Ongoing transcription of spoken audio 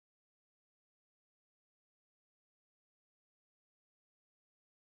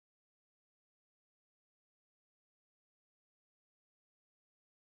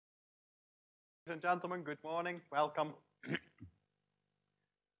and gentlemen, good morning, welcome.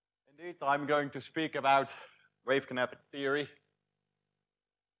 Indeed, I'm going to speak about wave-kinetic theory.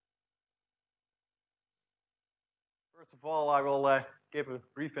 First of all, I will give a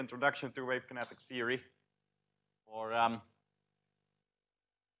brief introduction to wave-kinetic theory for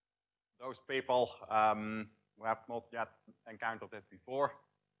those people who have not yet encountered it before.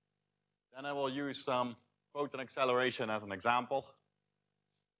 Then I will use some photon acceleration as an example.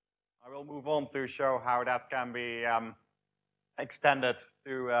 I will move on to show how that can be extended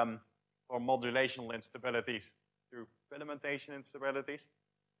to for modulational instabilities to filamentation instabilities,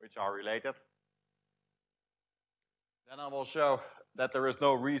 which are related. Then I will show that there is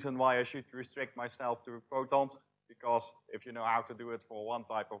no reason why I should restrict myself to photons, because if you know how to do it for one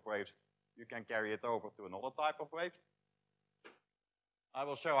type of waves, you can carry it over to another type of wave. I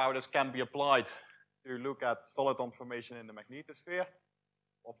will show how this can be applied to look at soliton formation in the magnetosphere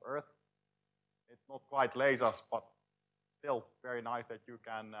of Earth. It's not quite lasers, but still very nice that you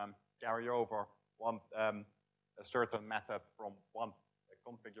can carry over a certain method from one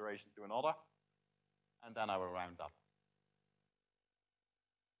configuration to another. And then I will round up.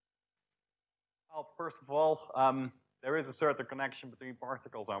 Well, first of all, there is a certain connection between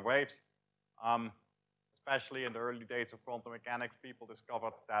particles and waves. Especially in the early days of quantum mechanics, people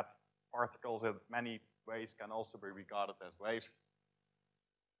discovered that particles in many ways can also be regarded as waves.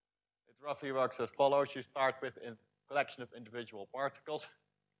 It roughly works as follows. You start with a collection of individual particles.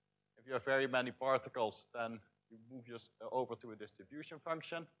 If you have very many particles, then you move over to a distribution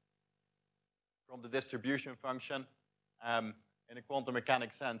function. From the distribution function, in a quantum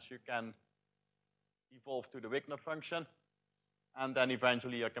mechanics sense, you can evolve to the Wigner function. And then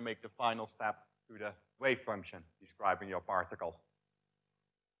eventually you can make the final step to the wave function describing your particles.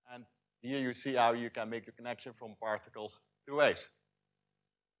 And here you see how you can make the connection from particles to waves.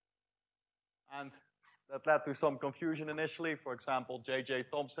 And that led to some confusion initially. For example, J.J.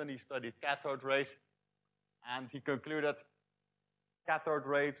 Thomson, he studied cathode rays, and he concluded cathode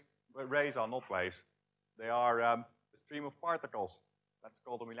rays are not waves. They are a stream of particles. Let's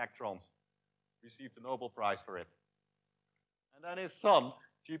call them electrons. Received the Nobel Prize for it. And then his son,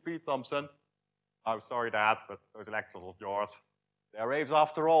 G.P. Thomson, oh, sorry, Dad, but those electrons of yours, they're waves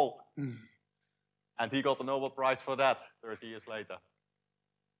after all. And he got the Nobel Prize for that 30 years later.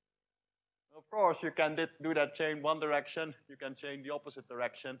 Of course, you can do that chain one direction, you can chain the opposite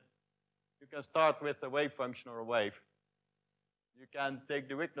direction. You can start with a wave function or a wave. You can take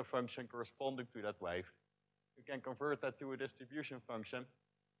the Wigner function corresponding to that wave. You can convert that to a distribution function.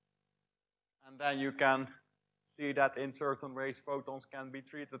 And then you can see that in certain ways, photons can be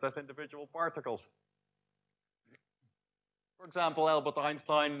treated as individual particles. For example, Albert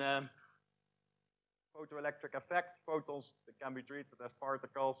Einstein, photoelectric effect, photons can be treated as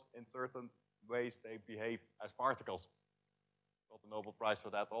particles. In certain ways, they behave as particles. Got the Nobel Prize for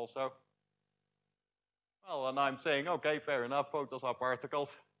that also. Well, and I'm saying, okay, fair enough, photons are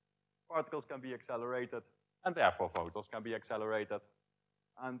particles. Particles can be accelerated, and therefore photons can be accelerated.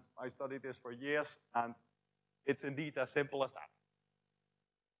 And I studied this for years, and it's indeed as simple as that.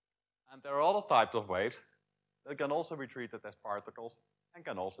 And there are other types of waves that can also be treated as particles and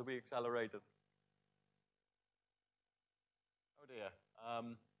can also be accelerated. Oh dear,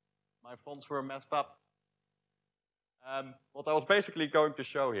 my fonts were messed up. What I was basically going to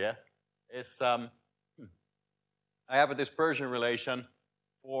show here is I have a dispersion relation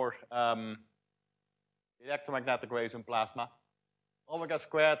for electromagnetic waves in plasma. Omega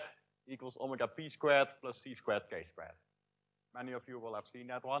squared equals omega p squared plus c squared k squared. Many of you will have seen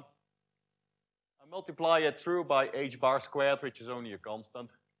that one. I multiply it through by h bar squared, which is only a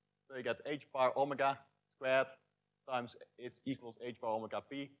constant. So you get h bar omega squared times is equals h bar omega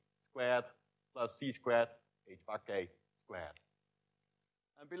p squared plus c squared h bar k squared.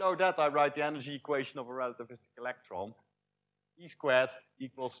 And below that I write the energy equation of a relativistic electron. E squared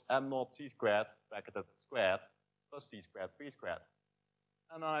equals m naught c squared bracketed squared plus c squared p squared.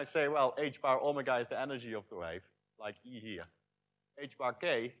 And then I say, well, h bar omega is the energy of the wave, like E here. H bar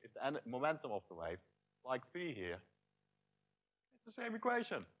k is the momentum of the wave, like P here. It's the same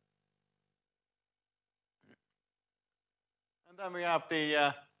equation. And then we have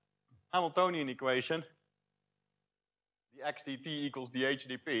the Hamiltonian equation, the x dt equals dh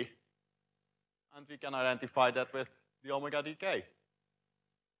dp. And we can identify that with the omega dk.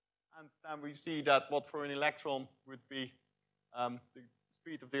 And then we see that what for an electron would be the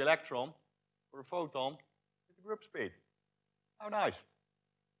speed of the electron, for a photon, is the group speed. How nice.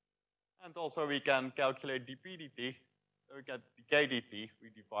 And also we can calculate dp dt. So we get dk dt, we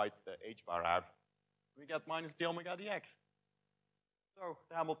divide the h bar out. We get minus d omega dx. So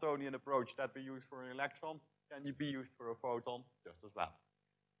the Hamiltonian approach that we use for an electron can be used for a photon just as well.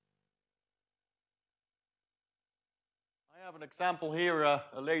 I have an example here, a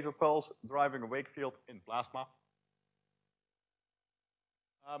laser pulse driving a wave field in plasma.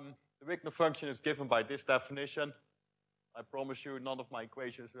 The Wigner function is given by this definition. I promise you none of my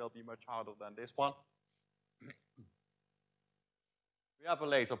equations will be much harder than this one. We have a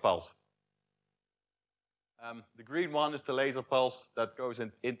laser pulse. The green one is the laser pulse that goes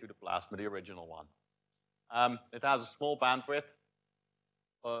into the plasma, the original one. It has a small bandwidth.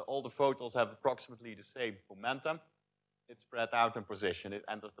 All the photons have approximately the same momentum. It's spread out in position. It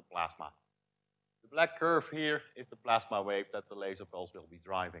enters the plasma. The black curve here is the plasma wave that the laser pulse will be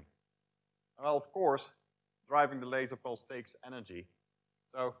driving. Well, of course, driving the laser pulse takes energy.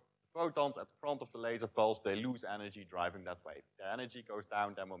 So the photons at the front of the laser pulse, they lose energy driving that wave. Their energy goes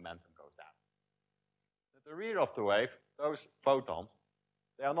down, their momentum goes down. At the rear of the wave, those photons,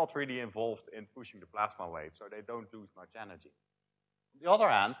 they are not really involved in pushing the plasma wave, so they don't lose much energy. On the other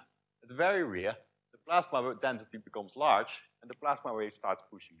hand, at the very rear, the plasma density becomes large, and the plasma wave starts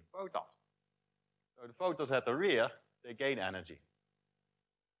pushing the photons. So the photons at the rear, they gain energy.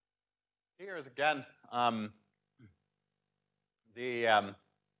 Here is again the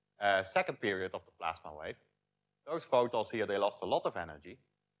second period of the plasma wave. Those photons here, they lost a lot of energy.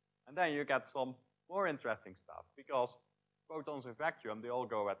 And then you get some more interesting stuff, because photons in vacuum, they all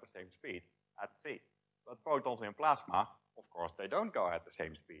go at the same speed at c. But photons in plasma, of course, they don't go at the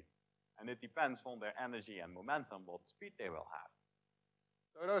same speed. And it depends on their energy and momentum what speed they will have.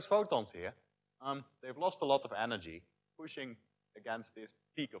 So those photons here, they've lost a lot of energy pushing against this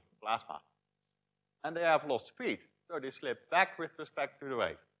peak of the plasma. And they have lost speed, so they slip back with respect to the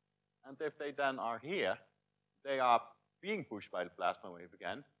wave. And if they then are here, they are being pushed by the plasma wave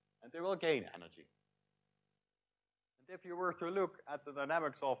again, and they will gain energy. And if you were to look at the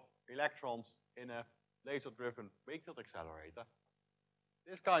dynamics of electrons in a laser-driven wave field accelerator,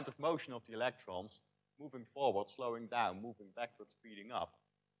 this kind of motion of the electrons, moving forward, slowing down, moving backward, speeding up,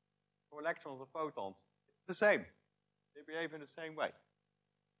 for electrons and photons, it's the same. They behave in the same way.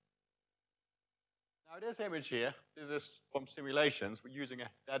 Now this image here, this is from simulations. We're using a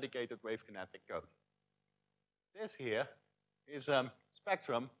dedicated wave-kinetic code. This here is a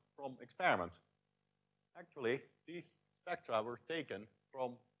spectrum from experiments. Actually, these spectra were taken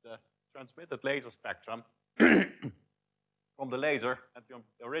from the transmitted laser spectrum from the laser at the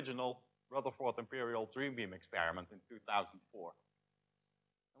original Rutherford Imperial Dream Beam experiment in 2004.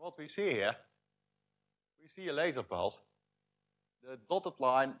 And what we see here, we see a laser pulse. The dotted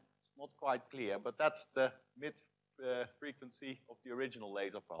line is not quite clear, but that's the mid-frequency of the original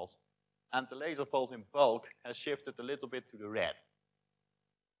laser pulse. And the laser pulse in bulk has shifted a little bit to the red.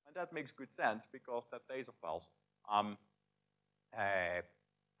 And that makes good sense, because that laser pulse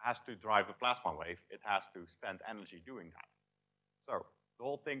has to drive a plasma wave. It has to spend energy doing that. So the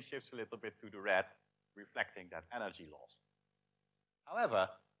whole thing shifts a little bit to the red, reflecting that energy loss. However,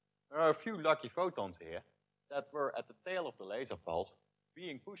 there are a few lucky photons here that were at the tail of the laser pulse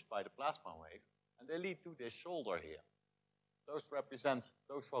being pushed by the plasma wave, and they lead to this shoulder here. Those represents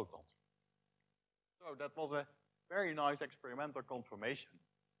those photons. So that was a very nice experimental confirmation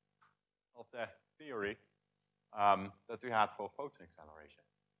of the theory that we had for photon acceleration.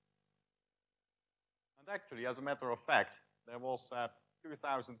 And actually, as a matter of fact, there was a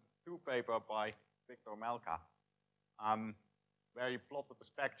 2002 paper by Victor Melka where he plotted the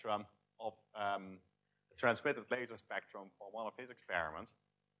spectrum of the transmitted laser spectrum for one of his experiments.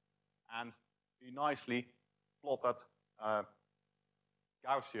 And he nicely plotted a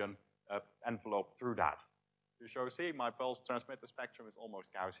Gaussian envelope through that. So see, my pulse transmitter spectrum is almost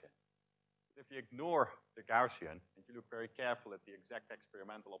Gaussian. But if you ignore the Gaussian and you look very carefully at the exact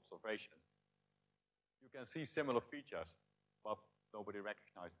experimental observations, you can see similar features, but nobody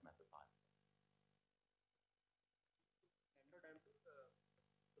recognized them at the time.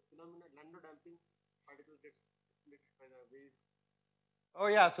 The phenomenon lambda damping particle gets split by the waves. Oh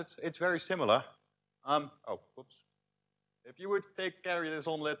yes, it's very similar. Oops. If you would carry this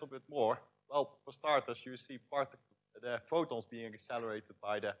on a little bit more, well, for starters, you see the photons being accelerated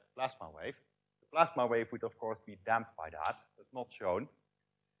by the plasma wave. The plasma wave would, of course, be damped by that. That's not shown.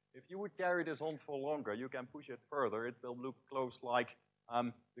 If you would carry this on for longer, you can push it further. It will look close like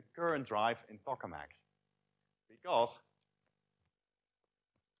the current drive in tokamaks. Because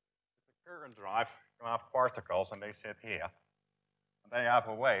the current drive, you have particles and they sit here. And they have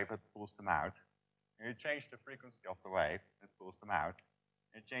a wave that pulls them out. And you change the frequency of the wave, it pulls them out.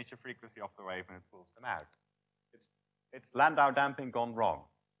 And you change the frequency of the wave and it pulls them out. It's Landau damping gone wrong.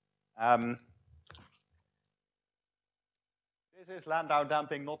 This is Landau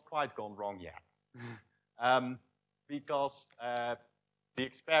damping not quite gone wrong yet. Because the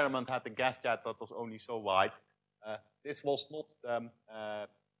experiment had a gas jet that was only so wide. This was not the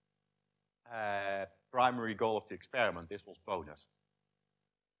primary goal of the experiment. This was bonus.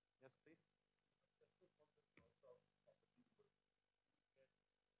 Yes, please.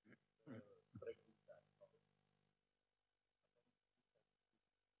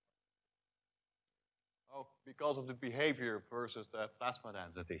 Oh, because of the behavior versus the plasma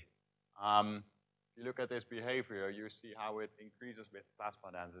density. If you look at this behavior, you see how it increases with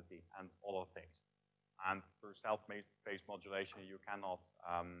plasma density and other things. And for self-phase modulation, you cannot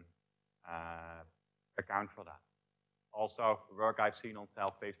account for that. Also, the work I've seen on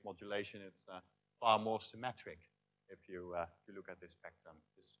self-phase modulation, it's far more symmetric if you look at this spectrum.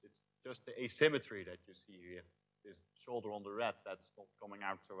 It's just the asymmetry that you see here. This shoulder on the red, that's not coming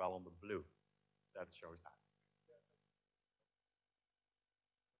out so well on the blue. That shows that.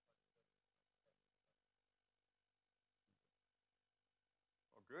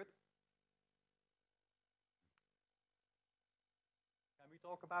 Oh, good. Can we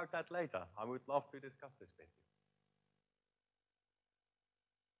talk about that later? I would love to discuss this with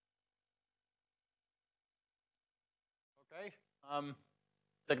you. Okay.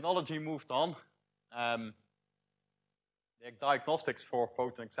 Technology moved on. The diagnostics for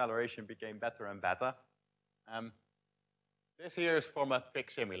photon acceleration became better and better. This here is from a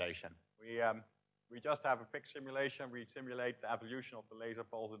PIC simulation. We just have a PIC simulation. We simulate the evolution of the laser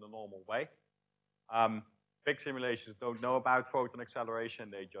pulse in the normal way. PIC simulations don't know about photon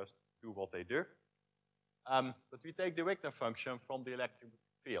acceleration. They just do what they do. But we take the Wigner function from the electric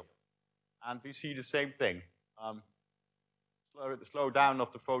field. And we see the same thing. Slow down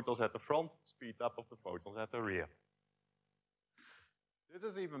of the photons at the front, speed up of the photons at the rear. This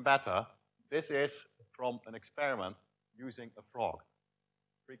is even better. This is from an experiment using a frog,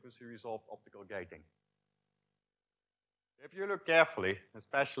 frequency-resolved optical gating. If you look carefully,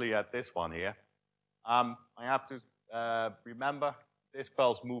 especially at this one here, I have to remember this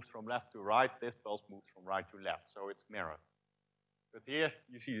pulse moved from left to right, this pulse moved from right to left, so it's mirrored. But here,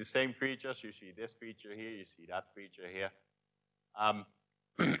 you see the same features. You see this feature here, you see that feature here.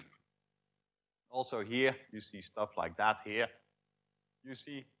 Also here, you see stuff like that here. You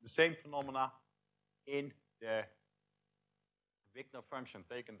see the same phenomena in the Wigner function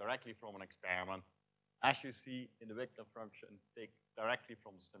taken directly from an experiment, as you see in the Wigner function taken directly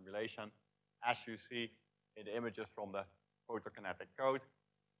from the simulation, as you see in the images from the photokinetic code,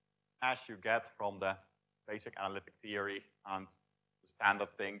 as you get from the basic analytic theory and the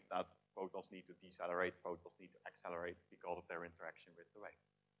standard thing that photons need to decelerate, photons need to accelerate because of their interaction with the wave.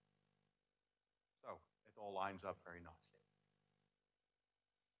 So it all lines up very nicely.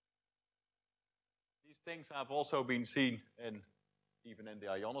 These things have also been seen even in the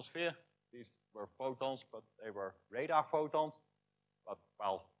ionosphere. These were photons, but they were radar photons. But,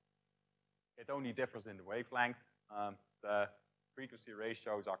 well, it only differs in the wavelength. The frequency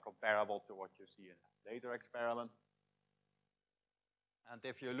ratios are comparable to what you see in a laser experiment. And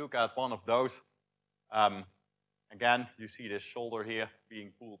if you look at one of those, again, you see this shoulder here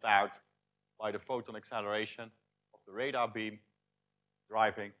being pulled out by the photon acceleration of the radar beam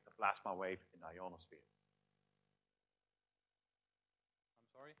driving the plasma wave in the ionosphere. I'm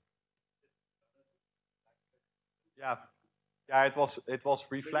sorry? Yeah, it was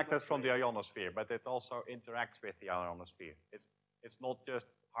reflected from the ionosphere, but it also interacts with the ionosphere. It's not just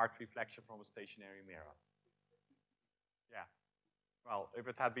hard reflection from a stationary mirror. Yeah. Well, if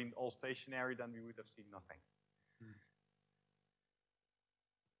it had been all stationary, then we would have seen nothing.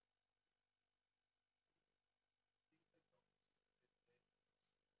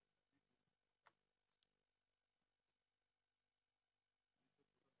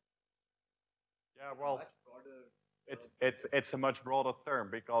 Yeah, well, it's a much broader term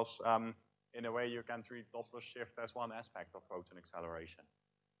because in a way you can treat Doppler shift as one aspect of photon acceleration.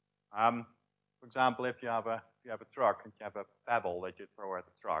 For example, if you have a truck and you have a pebble that you throw at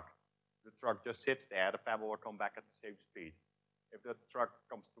the truck just sits there, the pebble will come back at the same speed. If the truck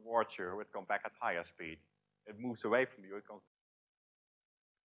comes towards you, it will come back at higher speed. It moves away from you, it comes.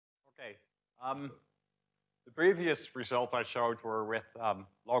 Okay. The previous results I showed were with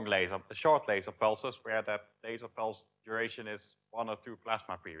short laser pulses, where the laser pulse duration is 1 or 2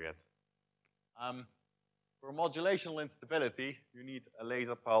 plasma periods. For modulational instability, you need a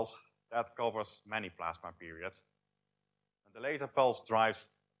laser pulse that covers many plasma periods. And the laser pulse drives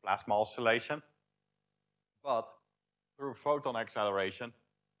plasma oscillation, but through photon acceleration,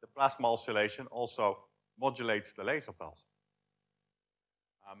 the plasma oscillation also modulates the laser pulse.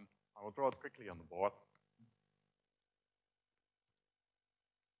 I will draw it quickly on the board.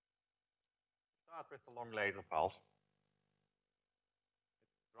 start with the long laser pulse.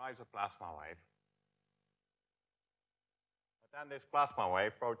 It drives a plasma wave. But then this plasma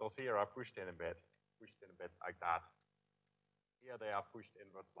wave, photons here are pushed in a bit like that. Here they are pushed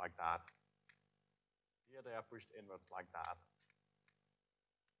inwards like that. Here they are pushed inwards like that.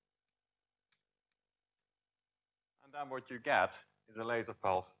 And then what you get is a laser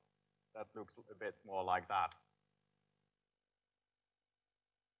pulse that looks a bit more like that.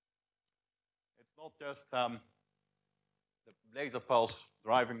 It's not just the laser pulse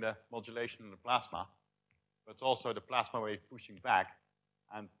driving the modulation in the plasma, but it's also the plasma wave pushing back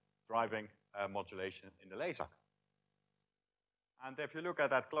and driving modulation in the laser. And if you look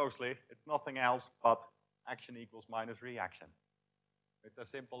at that closely, it's nothing else but action equals minus reaction. It's as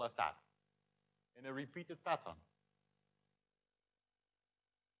simple as that, in a repeated pattern.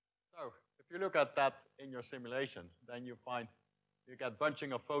 So, if you look at that in your simulations, then you find you get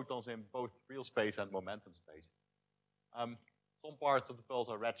bunching of photons in both real space and momentum space. Some parts of the pulse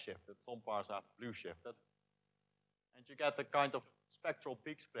are redshifted, some parts are blue shifted. And you get a kind of spectral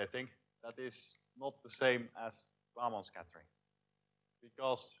peak splitting that is not the same as Raman scattering,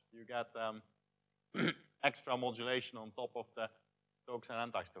 because you get extra modulation on top of the Stokes and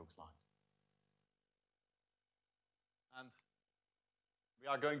anti-Stokes lines. And we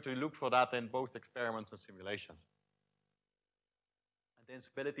are going to look for that in both experiments and simulations. And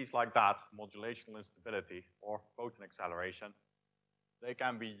instabilities like that, modulational instability or photon acceleration, they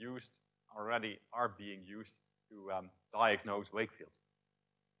can be used, already are being used to diagnose wake fields.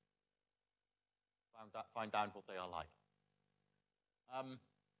 Find out what they are like.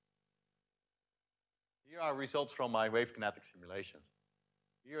 Here are results from my wave-kinetic simulations.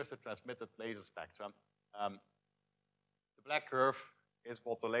 Here is the transmitted laser spectrum. The black curve is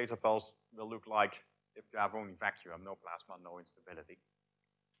what the laser pulse will look like if you have only vacuum, no plasma, no instability.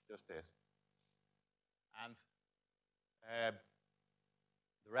 Just this. And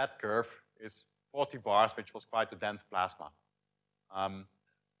the red curve is 40 bars, which was quite a dense plasma,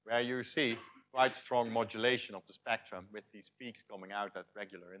 where you see quite strong modulation of the spectrum with these peaks coming out at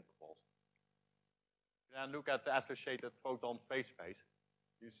regular intervals. If you then look at the associated photon phase space,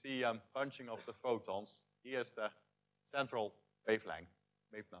 you see bunching of the photons. Here's the central wavelength,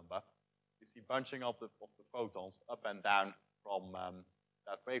 wave number. You see bunching of the photons up and down from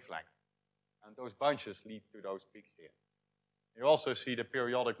that wavelength. And those bunches lead to those peaks here. You also see the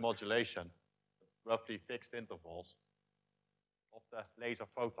periodic modulation, roughly fixed intervals, of the laser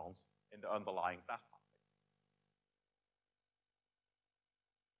photons in the underlying plasma.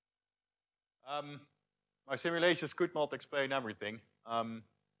 My simulations could not explain everything.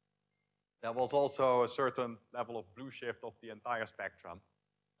 There was also a certain level of blue shift of the entire spectrum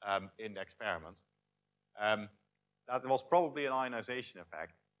in the experiments. That was probably an ionization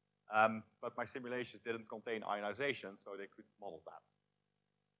effect, but my simulations didn't contain ionization, so they couldn't model that.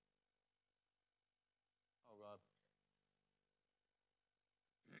 Oh God.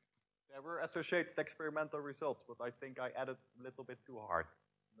 There were associated experimental results, but I think I added a little bit too hard.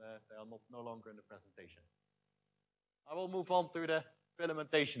 They are no longer in the presentation. I will move on to the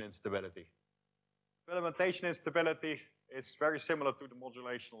filamentation instability. Filamentation instability is very similar to the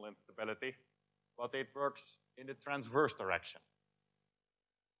modulational instability, but it works in the transverse direction.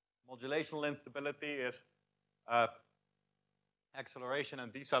 Modulational instability is acceleration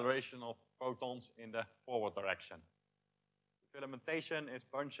and deceleration of photons in the forward direction. Filamentation is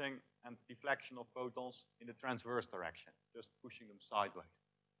bunching and deflection of photons in the transverse direction, just pushing them sideways.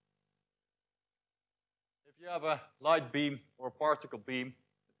 If you have a light beam or a particle beam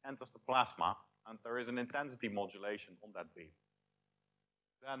that enters the plasma, and there is an intensity modulation on that beam,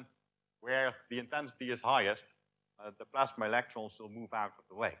 then where the intensity is highest, the plasma electrons will move out of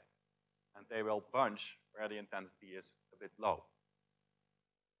the way, and they will bunch where the intensity is a bit low.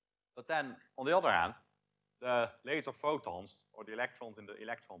 But then, on the other hand, the laser photons, or the electrons in the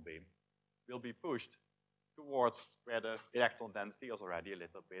electron beam, will be pushed towards where the electron density is already a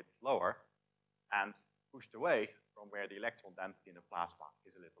little bit lower, and pushed away from where the electron density in the plasma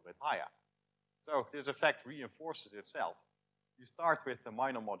is a little bit higher. So this effect reinforces itself. You start with a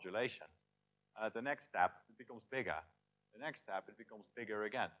minor modulation. The next step, it becomes bigger. The next step, it becomes bigger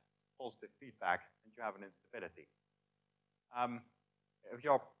again. Positive feedback, and you have an instability. If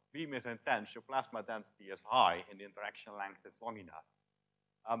your beam is intense, your plasma density is high, and the interaction length is long enough,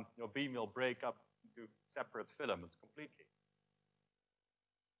 your beam will break up into separate filaments completely.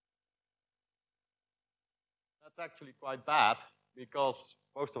 That's actually quite bad, because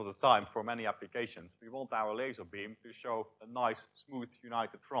most of the time, for many applications, we want our laser beam to show a nice, smooth,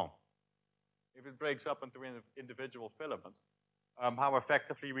 united front. If it breaks up into individual filaments, how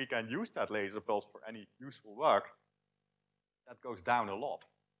effectively we can use that laser pulse for any useful work, that goes down a lot.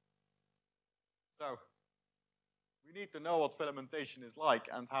 So we need to know what filamentation is like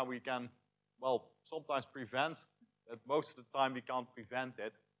and how we can, well, sometimes prevent it. Most of the time we can't prevent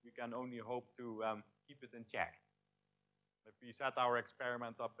it. We can only hope to keep it in check. If we set our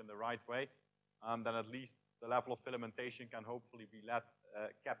experiment up in the right way, then at least the level of filamentation can hopefully be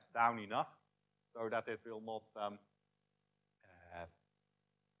kept down enough so that it will not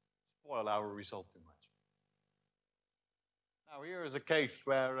spoil our result too much. Now here is a case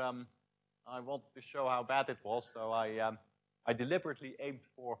where I wanted to show how bad it was, so I deliberately aimed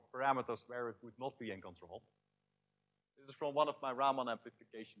for parameters where it would not be in control. This is from one of my Raman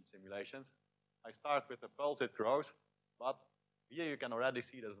amplification simulations. I start with the pulse, it grows, but here you can already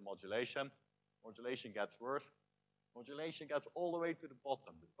see there's a modulation. Modulation gets worse. Modulation gets all the way to the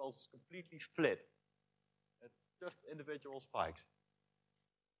bottom. The pulse is completely split. It's just individual spikes.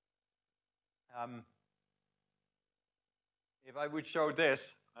 If I would show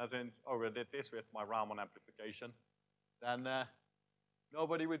this, as in, oh, I did this with my Raman amplification, then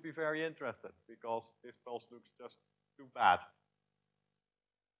nobody would be very interested because this pulse looks just too bad.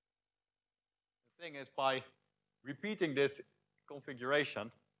 The thing is, by repeating this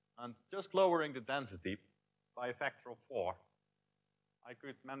configuration and just lowering the density by a factor of 4, I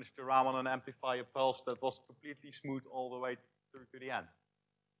could manage to Raman and amplify a pulse that was completely smooth all the way through to the end.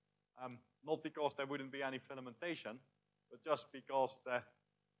 Not because there wouldn't be any filamentation, but just because the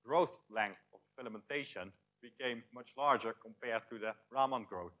growth length of filamentation became much larger compared to the Raman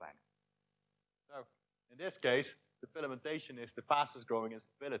growth length. So in this case, the filamentation is the fastest growing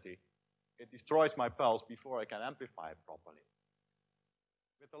instability. It destroys my pulse before I can amplify it properly.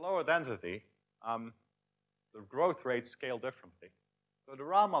 With the lower density, the growth rates scale differently. So the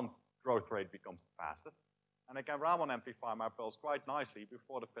Raman growth rate becomes the fastest, and I can Raman amplify my pulse quite nicely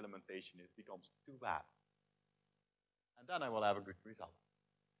before the filamentation becomes too bad. And then I will have a good result.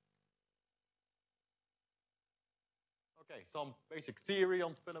 Okay, some basic theory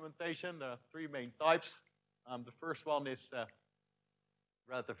on filamentation. There are 3 main types. The first one is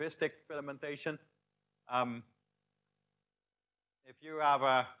relativistic filamentation. If you have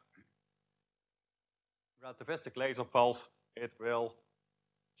a relativistic laser pulse, it will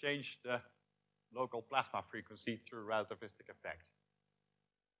change the local plasma frequency through relativistic effects,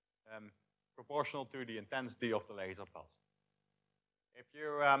 proportional to the intensity of the laser pulse. If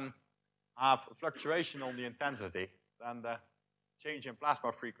you have a fluctuation on the intensity, then the change in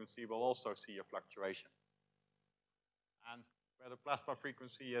plasma frequency will also see a fluctuation. And where the plasma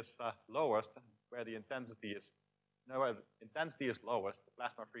frequency is lowest, where the intensity is lowest, the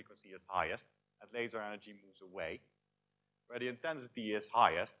plasma frequency is highest, and laser energy moves away. Where the intensity is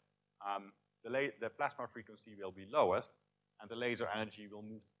highest, the plasma frequency will be lowest, and the laser energy will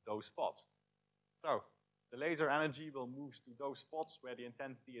move to those spots. So the laser energy will move to those spots where the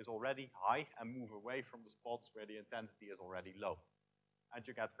intensity is already high and move away from the spots where the intensity is already low. And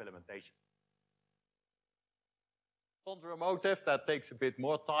you get filamentation. Contra-motive, that takes a bit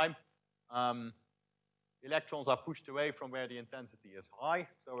more time. Electrons are pushed away from where the intensity is high.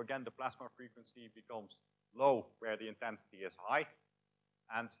 So again, the plasma frequency becomes low where the intensity is high.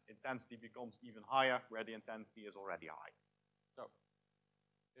 And intensity becomes even higher where the intensity is already high. So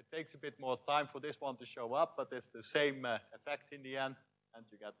it takes a bit more time for this one to show up, but it's the same effect in the end, and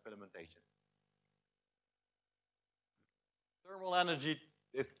you get filamentation. Thermal energy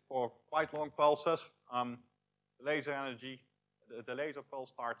is for quite long pulses. The laser energy, the laser pulse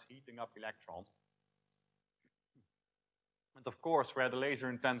starts heating up electrons. And of course, where the laser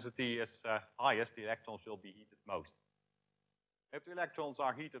intensity is highest, the electrons will be heated most. If the electrons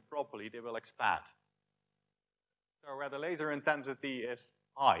are heated properly, they will expand. So where the laser intensity is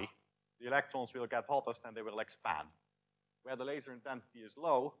high, the electrons will get hottest and they will expand. Where the laser intensity is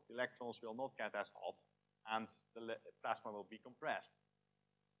low, the electrons will not get as hot and the plasma will be compressed.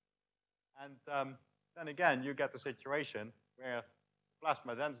 And then again, you get a situation where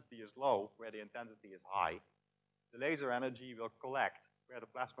plasma density is low, where the intensity is high. The laser energy will collect where the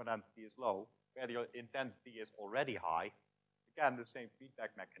plasma density is low, where the intensity is already high. Again, the same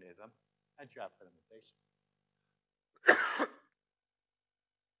feedback mechanism, and you have filamentation.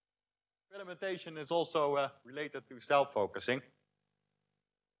 Filamentation is also related to self-focusing.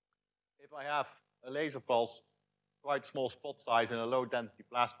 If I have a laser pulse, quite small spot size and a low density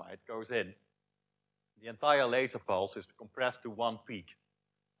plasma, it goes in. The entire laser pulse is compressed to one peak,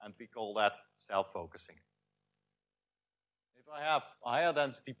 and we call that self-focusing. If I have a higher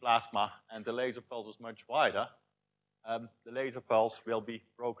density plasma and the laser pulse is much wider, the laser pulse will be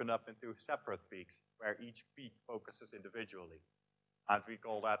broken up into separate peaks, where each peak focuses individually. and we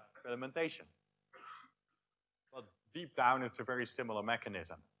call that filamentation. But deep down, it's a very similar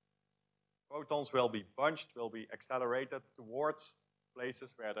mechanism. Photons will be punched, will be accelerated towards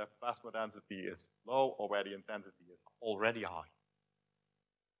places where the plasma density is low or where the intensity is already high.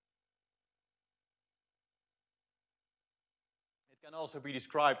 It can also be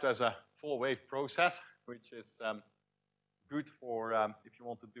described as a four-wave process, which is good for if you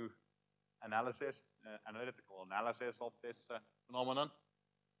want to do analysis, analytical analysis of this phenomenon.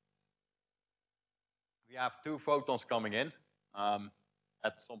 We have two photons coming in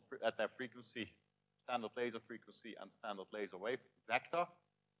at their frequency, standard laser frequency and standard laser wave vector.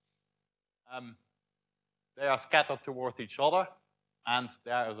 They are scattered towards each other, and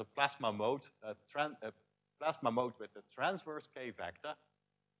there is a plasma mode, plasma mode with a transverse K vector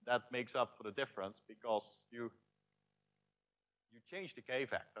that makes up for the difference because you change the K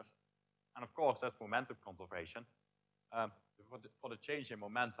vectors, and of course that's momentum conservation. For the change in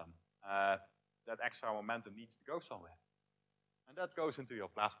momentum, that extra momentum needs to go somewhere, and that goes into your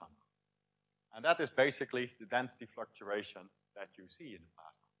plasma mode. And that is basically the density fluctuation that you see in the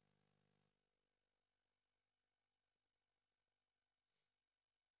plasma.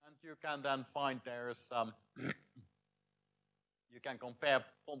 And you can then find there's you can compare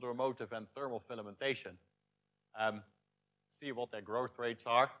ponderomotive and thermal filamentation, see what their growth rates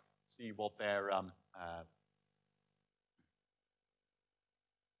are, see what their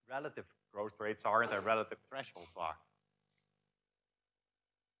relative growth rates are and their relative thresholds are.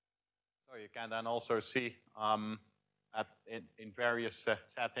 So you can then also see in various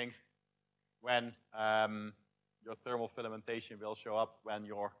settings when your thermal filamentation will show up, when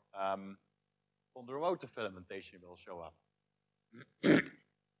your ponderomotive filamentation will show up.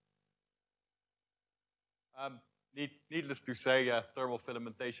 Needless to say, thermal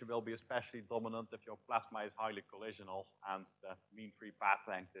filamentation will be especially dominant if your plasma is highly collisional and the mean free path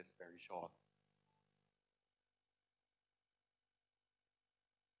length is very short.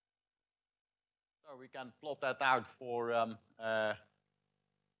 So we can plot that out for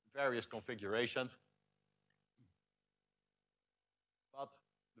various configurations. But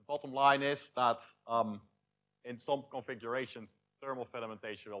the bottom line is that in some configurations, thermal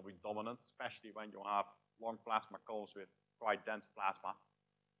filamentation will be dominant, especially when you have long plasma columns with quite dense plasma.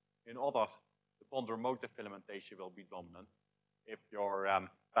 In others, the ponderomotive filamentation will be dominant if your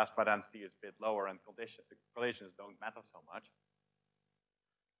plasma density is a bit lower and collisions don't matter so much.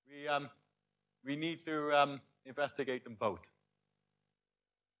 We need to investigate them both.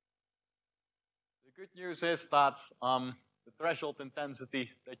 The good news is that the threshold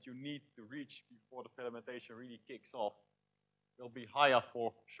intensity that you need to reach before the filamentation really kicks off will be higher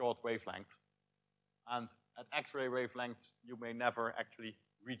for short wavelengths. And at X-ray wavelengths, you may never actually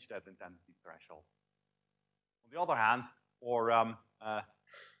reach that intensity threshold. On the other hand, for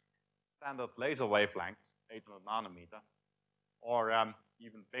standard laser wavelengths, 800 nanometer, or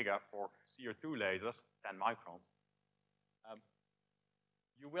even bigger for CO2 lasers, 10 microns,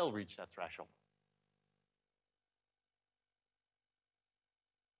 you will reach that threshold.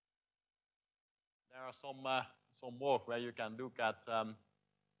 There are some work where you can look at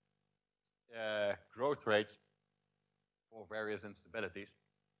growth rates for various instabilities.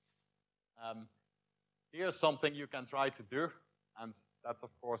 Here's something you can try to do, and that's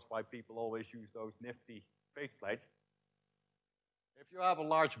of course why people always use those nifty phase plates. If you have a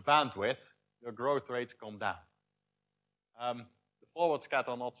large bandwidth, your growth rates come down. The forward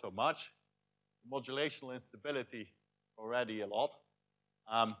scatter not so much, the modulational instability already a lot,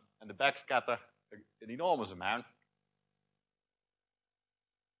 and the back scatter an enormous amount.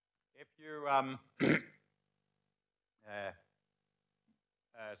 If you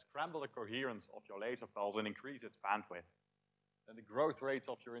scramble the coherence of your laser pulse and increase its bandwidth, then the growth rates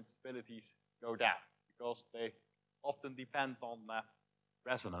of your instabilities go down because they often depend on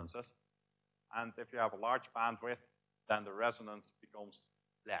resonances. And if you have a large bandwidth, then the resonance becomes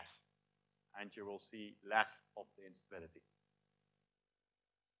less, and you will see less of the instability.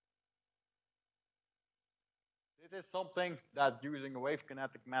 This is something that using a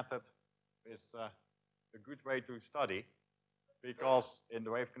wave-kinetic method is a good way to study, because in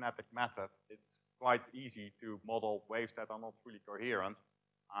the wave-kinetic method, it's quite easy to model waves that are not fully coherent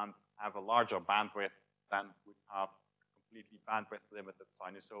and have a larger bandwidth than would have a completely bandwidth-limited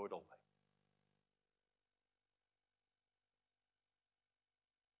sinusoidal wave.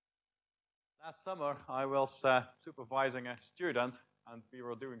 Last summer, I was supervising a student, and we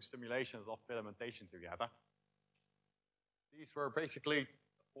were doing simulations of filamentation together. These were basically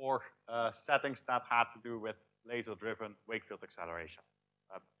for settings that had to do with laser-driven wake field acceleration.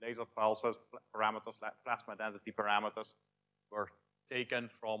 Laser pulses, parameters, plasma density parameters were taken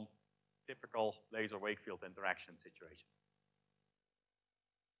from typical laser wake field interaction situations.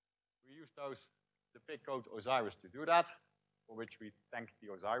 We use the PIC code OSIRIS to do that, for which we thank the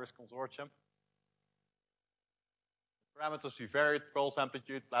OSIRIS consortium. The parameters we varied: pulse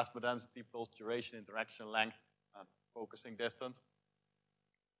amplitude, plasma density, pulse duration, interaction length, and focusing distance.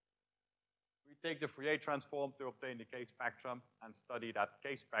 We take the Fourier transform to obtain the K spectrum and study that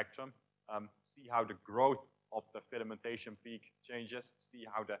K spectrum, see how the growth of the filamentation peak changes, see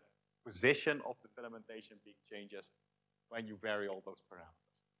how the position of the filamentation peak changes when you vary all those parameters.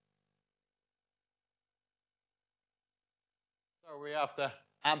 So we have the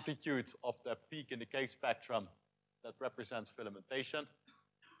amplitude of the peak in the K spectrum that represents filamentation.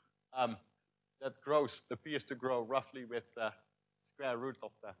 That appears to grow roughly with the square root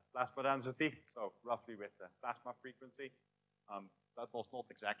of the plasma density, so roughly with the plasma frequency. That was not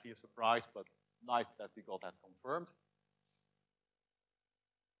exactly a surprise, but nice that we got that confirmed.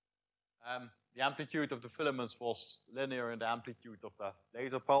 The amplitude of the filaments was linear in the amplitude of the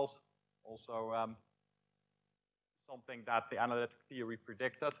laser pulse. Also something that the analytic theory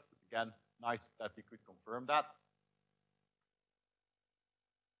predicted. Again, nice that we could confirm that.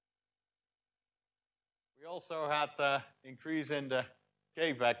 We also had the increase in the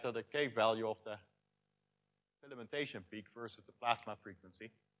K vector, the K value of the filamentation peak versus the plasma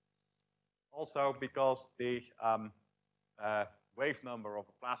frequency. Also because the wave number of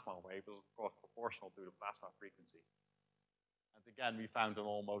a plasma wave is of course proportional to the plasma frequency. And again, we found an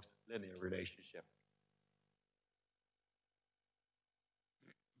almost linear relationship.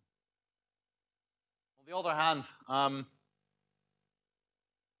 On the other hand,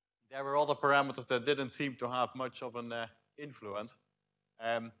 there were other parameters that didn't seem to have much of an influence,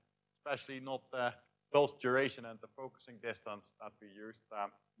 especially not the pulse duration and the focusing distance that we used.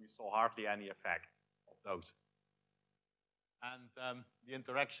 We saw hardly any effect of those. And the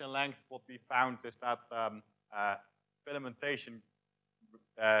interaction length, what we found is that filamentation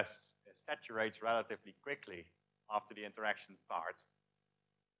saturates relatively quickly after the interaction starts.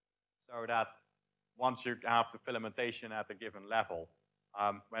 So that once you have the filamentation at a given level,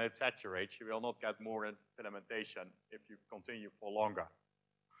 when it saturates, you will not get more filamentation if you continue for longer.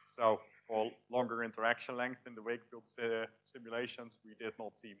 So for longer interaction lengths in the wake field simulations, we did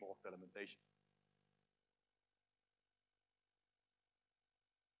not see more filamentation.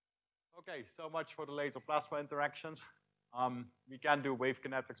 Okay, so much for the laser plasma interactions. We can do wave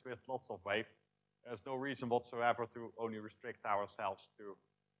kinetics with lots of wave. There's no reason whatsoever to only restrict ourselves to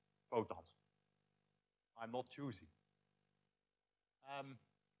photons. I'm not choosy.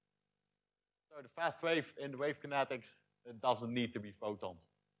 So the fast wave in the wave kinetics, it doesn't need to be photons.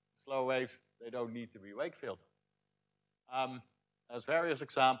 Slow waves, they don't need to be wake fields. There's various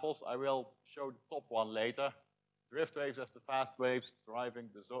examples. I will show the top one later. Drift waves as the fast waves, driving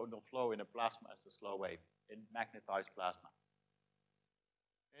the zonal flow in a plasma as the slow wave in magnetized plasma.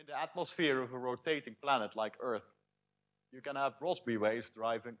 In the atmosphere of a rotating planet like Earth, you can have Rossby waves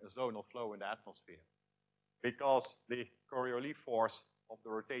driving a zonal flow in the atmosphere, because the Coriolis force of the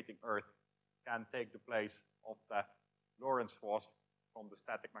rotating Earth can take the place of the Lorentz force from the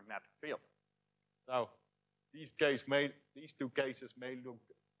static magnetic field. So these two cases may look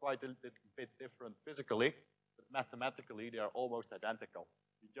quite a bit different physically, but mathematically they are almost identical.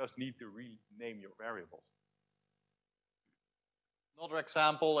 You just need to rename your variables. Another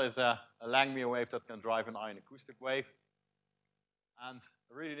example is a Langmuir wave that can drive an ion acoustic wave. And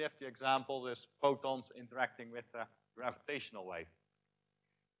a really nifty example is photons interacting with a gravitational wave.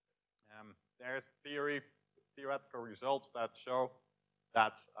 There's theoretical results that show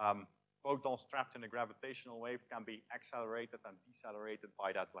that photons trapped in a gravitational wave can be accelerated and decelerated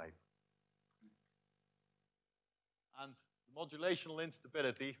by that wave. And modulational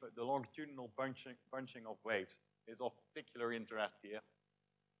instability, the longitudinal bunching of waves, is of particular interest here,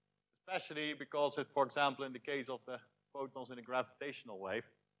 especially because it, for example, in the case of the photons in a gravitational wave,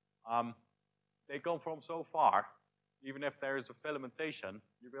 they come from so far. Even if there is a filamentation,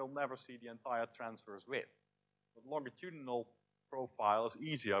 you will never see the entire transverse width. But longitudinal profile is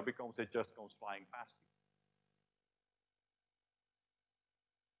easier because it just comes flying past you.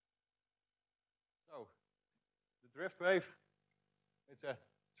 So, the drift wave, it's a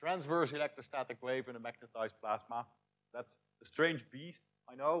transverse electrostatic wave in a magnetized plasma. That's a strange beast,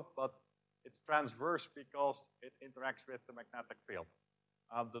 I know, but it's transverse because it interacts with the magnetic field.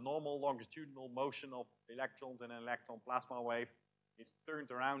 The normal longitudinal motion of electrons in an electron plasma wave is turned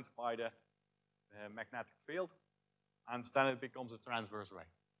around by the magnetic field, and then it becomes a transverse wave.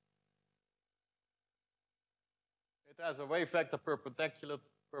 It has a wave vector perpendicular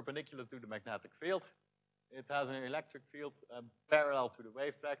to the magnetic field. it has an electric field parallel to the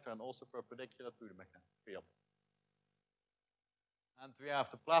wave vector and also perpendicular to the magnetic field. And we have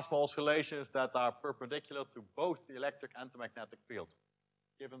the plasma oscillations that are perpendicular to both the electric and the magnetic field,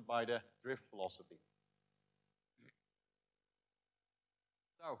 given by the drift velocity.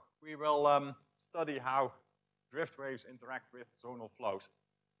 So we will study how drift waves interact with zonal flows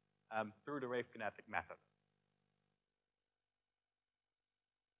through the wave-kinetic method.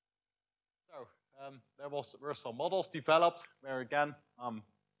 So there were some models developed where, again,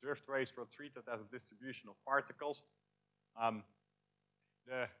 drift waves were treated as a distribution of particles.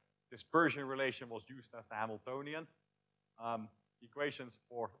 The dispersion relation was used as the Hamiltonian. Equations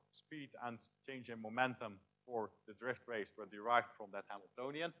for speed and change in momentum for the drift waves were derived from that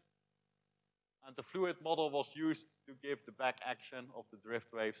Hamiltonian. And the fluid model was used to give the back action of the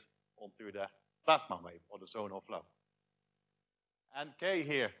drift waves onto the plasma wave or the zonal flow. And K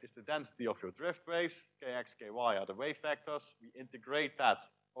here is the density of your drift waves. Kx, Ky are the wave vectors. We integrate that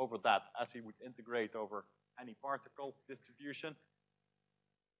over that as we would integrate over any particle distribution.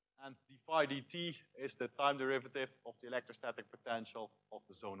 And d phi dt is the time derivative of the electrostatic potential of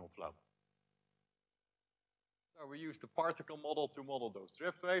the zonal flow. So we used the particle model to model those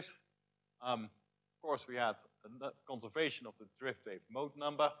drift waves. Of course, we had a conservation of the drift wave mode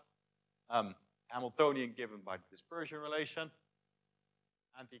number, Hamiltonian given by the dispersion relation,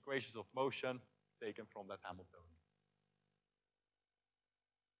 and the equations of motion taken from that Hamiltonian.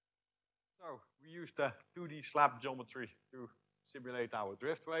 So we used the 2D slab geometry to simulate our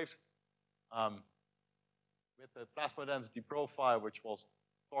drift waves with the plasma density profile, which was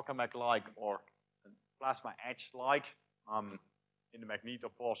tokamak-like or plasma edge-like. In the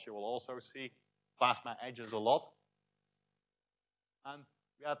magnetopause, you will also see plasma edges a lot. And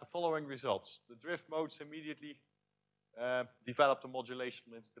we had the following results. The drift modes immediately developed a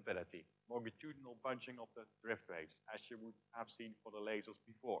modulational instability, longitudinal bunching of the drift waves, as you would have seen for the lasers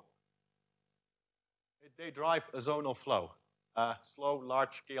before. They drive a zonal flow, a slow,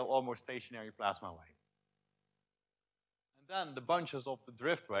 large-scale, almost stationary plasma wave. And then the bunches of the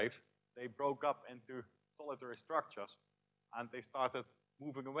drift waves, they broke up into solitary structures, and they started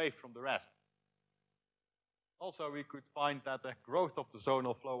moving away from the rest. Also, we could find that the growth of the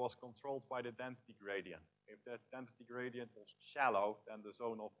zonal flow was controlled by the density gradient. If the density gradient was shallow, then the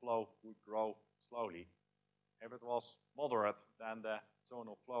zonal flow would grow slowly. If it was moderate, then the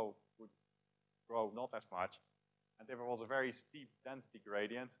zonal flow would grow not as much. And if it was a very steep density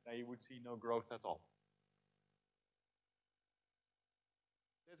gradient, then you would see no growth at all.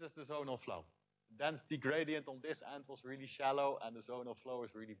 This is the zonal flow. The density gradient on this end was really shallow, and the zonal flow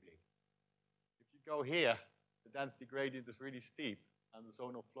is really big. If you go here, the density gradient is really steep, and the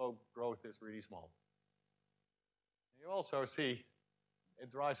zonal flow growth is really small. And you also see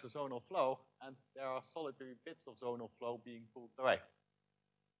it drives a zonal flow, and there are solitary bits of zonal flow being pulled away.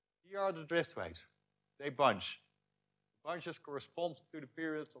 Here are the drift waves. They bunch. Bunches correspond to the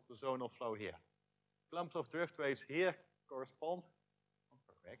periods of the zonal flow here. Clumps of drift waves here correspond to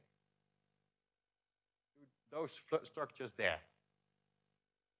those structures there.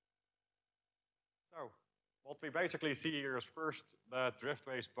 So what we basically see here is first the drift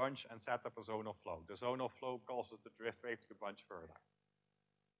waves bunch and set up a zonal flow. The zonal flow causes the drift waves to bunch further.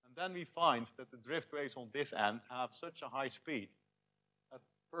 And then we find that the drift waves on this end have such a high speed that,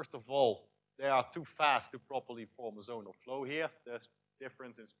 first of all, they are too fast to properly form a zonal flow here. The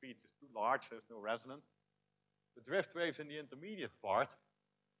difference in speed is too large, there's no resonance. The drift waves in the intermediate part,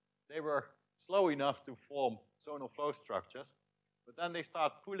 they were slow enough to form zonal flow structures, but then they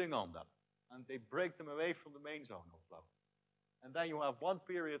start pulling on them, and they break them away from the main zonal flow. And then you have one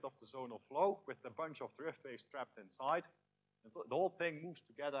period of the zonal flow with a bunch of drift waves trapped inside, and the whole thing moves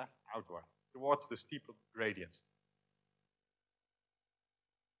together outward, towards the steeper gradients.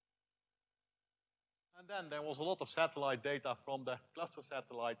 And then there was a lot of satellite data from the cluster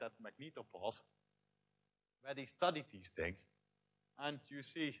satellite at Magnetopause, where they studied these things. And you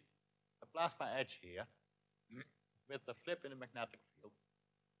see a plasma edge here with the flip in the magnetic field.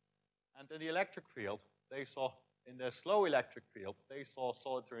 And in the electric field, they saw, in the slow electric field, they saw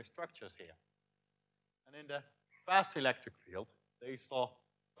solitary structures here. And in the fast electric field, they saw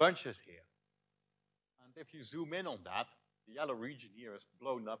bunches here. And if you zoom in on that, the yellow region here is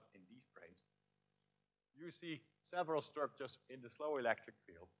blown up in these frames. You see several structures in the slow electric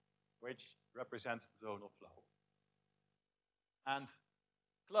field, which represents the zonal flow. And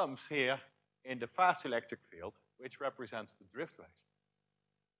clumps here in the fast electric field, which represents the drift waves.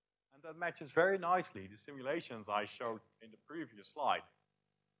 And that matches very nicely the simulations I showed in the previous slide.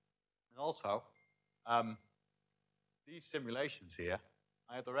 And also, these simulations here,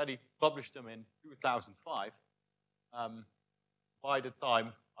 I had already published them in 2005 by the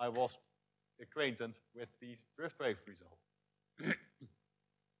time I was acquainted with these drift wave results.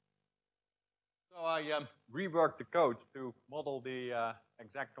 So I reworked the code to model the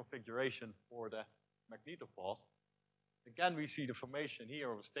exact configuration for the magnetopause. Again, we see the formation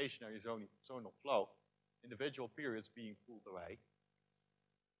here of a stationary zonal flow, individual periods being pulled away.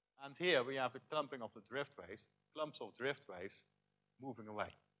 And here we have the clumping of the drift waves, clumps of drift waves moving away.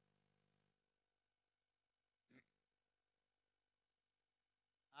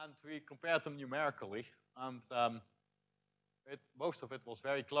 And we compared them numerically, and most of it was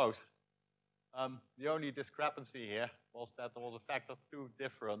very close. The only discrepancy here was that there was a factor 2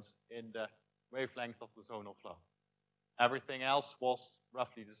 difference in the wavelength of the zonal flow. Everything else was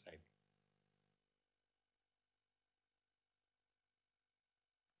roughly the same.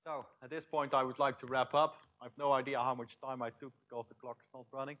 So at this point, I would like to wrap up. I have no idea how much time I took because the clock is not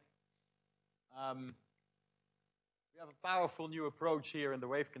running. We have a powerful new approach here in the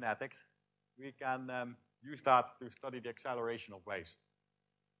wave kinetics. We can use that to study the acceleration of waves,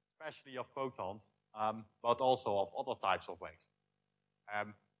 especially of photons, but also of other types of waves.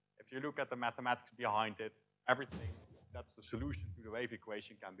 If you look at the mathematics behind it, everything that's the solution to the wave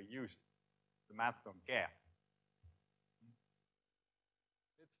equation can be used. The maths don't care.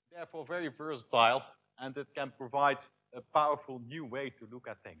 It's therefore very versatile, and it can provide a powerful new way to look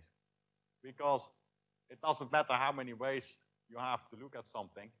at things. Because it doesn't matter how many ways you have to look at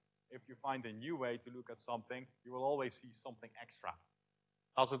something. If you find a new way to look at something, you will always see something extra.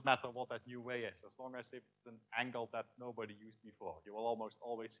 Doesn't matter what that new way is, as long as it's an angle that nobody used before. You will almost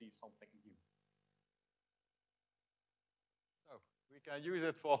always see something new. So we can use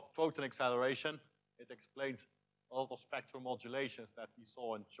it for photon acceleration. It explains a lot of spectral modulations that we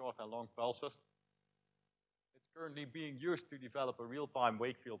saw in short and long pulses. It's currently being used to develop a real-time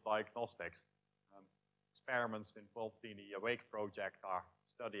wake field diagnostics. Experiments involved in the Awake project are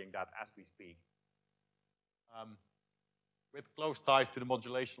studying that as we speak. With close ties to the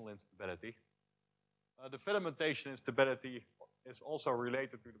modulational instability. The filamentation instability is also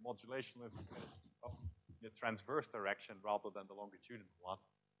related to the modulational instability in the transverse direction rather than the longitudinal one.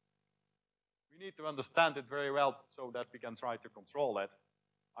 We need to understand it very well so that we can try to control it.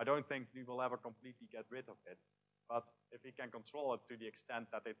 I don't think we will ever completely get rid of it, but if we can control it to the extent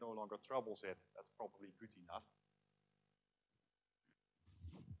that it no longer troubles it, that's probably good enough.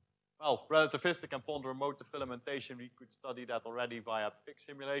 Well, relativistic and ponderomotive filamentation, we could study that already via PIC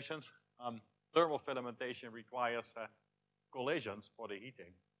simulations. Thermal filamentation requires collisions for the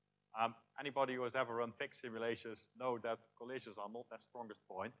heating. Anybody who has ever run PIC simulations know that collisions are not their strongest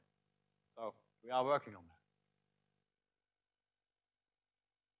point. So we are working on that.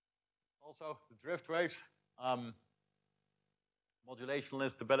 Also, the drift waves. Modulational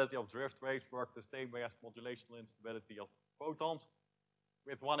instability of drift waves work the same way as modulational instability of photons.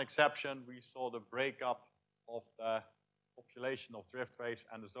 With one exception, we saw the breakup of the population of drift waves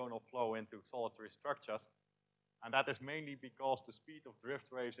and the zonal flow into solitary structures. And that is mainly because the speed of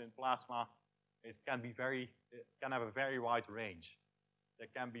drift waves in plasma can have a very wide range. There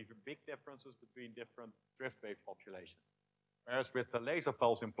can be big differences between different drift wave populations. Whereas with the laser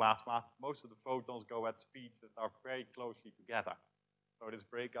pulse in plasma, most of the photons go at speeds that are very closely together. So this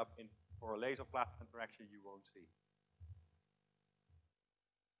breakup for a laser plasma interaction you won't see.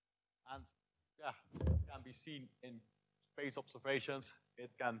 And yeah, it can be seen in space observations.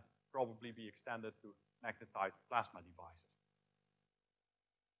 It can probably be extended to magnetized plasma devices.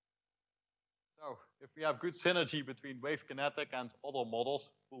 So if we have good synergy between wave-kinetic and other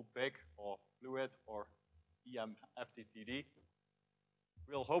models, full PIC or fluid or EM-FTTD,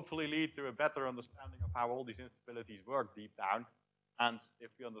 will hopefully lead to a better understanding of how all these instabilities work deep down. And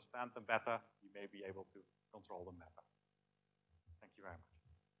if we understand them better, we may be able to control them better. Thank you very much.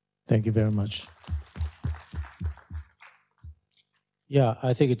 Thank you very much. Yeah,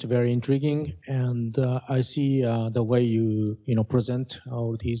 I think it's very intriguing, and I see the way you present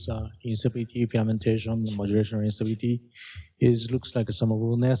all these instability, filamentation, modulation instability. It looks like some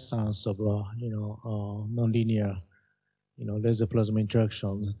renaissance of nonlinear laser plasma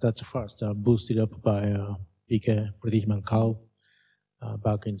interactions that first are boosted up by P.K. Bridgman-Cow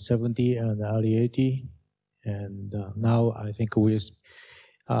back in 70 and early 80, and now I think we're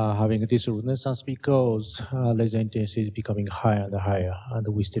having this renaissance because laser intensity is becoming higher and higher, and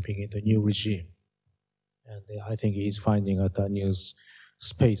we're stepping into a new regime. And I think he's finding a new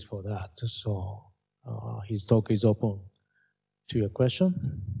space for that. So his talk is open to your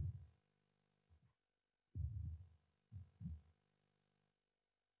question.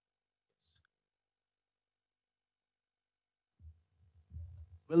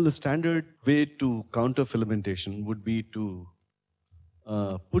 Well, the standard way to counter filamentation would be to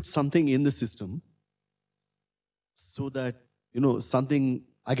put something in the system so that, something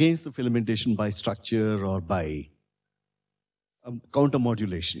against the filamentation by structure or by counter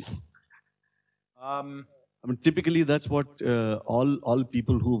modulation. Typically that's what all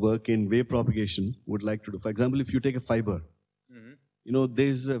people who work in wave propagation would like to do. For example, if you take a fiber,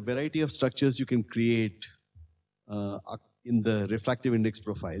 there's a variety of structures you can create in the refractive index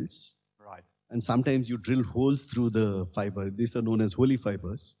profiles. Right. And sometimes you drill holes through the fiber. These are known as holy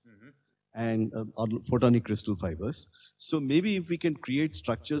fibers and or photonic crystal fibers. So maybe if we can create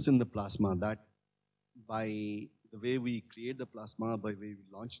structures in the plasma that by the way we create the plasma, by the way we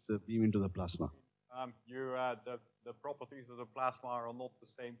launch the beam into the plasma. The properties of the plasma are not the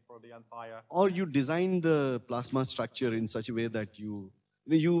same for the entire... Or you design the plasma structure in such a way that you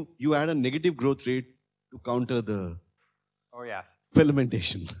add a negative growth rate to counter the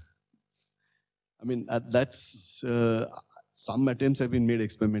filamentation. That's some attempts have been made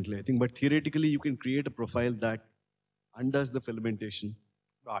experimentally, I think, but theoretically you can create a profile that undoes the filamentation.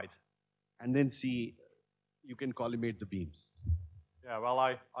 Right. And then see, you can collimate the beams. Yeah, well,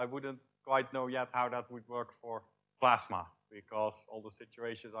 I wouldn't quite know yet how that would work for plasma, because all the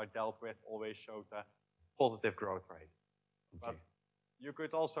situations I dealt with always showed a positive growth rate. Okay. But you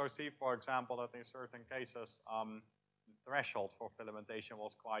could also see, for example, that in certain cases, the threshold for filamentation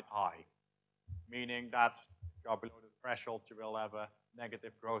was quite high, meaning that if you are below the threshold, you will have a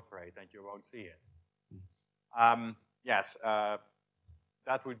negative growth rate and you won't see it. Yes,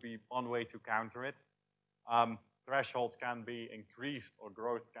 that would be one way to counter it. Threshold can be increased or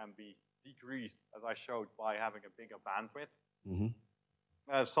growth can be decreased, as I showed, by having a bigger bandwidth.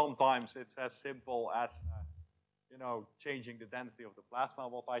 Sometimes it's as simple as changing the density of the plasma,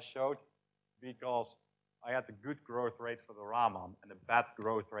 what I showed, because I had a good growth rate for the Raman and a bad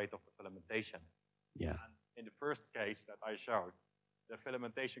growth rate of the filamentation. Yeah. And in the first case that I showed, the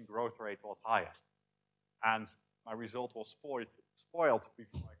filamentation growth rate was highest. And my result was spoiled before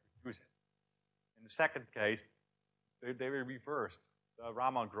I could use it. In the second case, they were reversed. The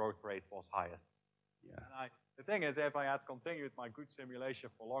Raman growth rate was highest. Yeah. And the thing is, if I had continued my good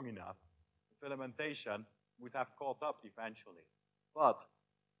simulation for long enough, the filamentation would have caught up eventually. But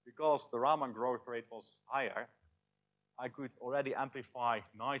because the Raman growth rate was higher, I could already amplify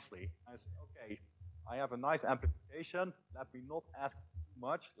nicely. I said, okay, I have a nice amplification. Let me not ask too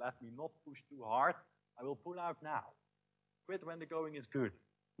much. Let me not push too hard. I will pull out now. Quit when the going is good.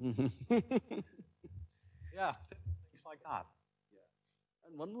 Yeah, simple things like that. Yeah.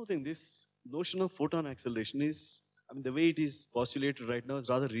 And one more thing, this notion of photon acceleration is, the way it is postulated right now is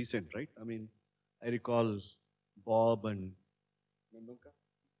rather recent, right? I recall Bob and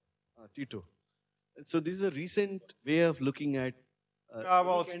Tito. So this is a recent way of looking at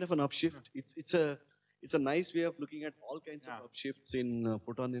kind of an upshift. It's a nice way of looking at all kinds of upshifts in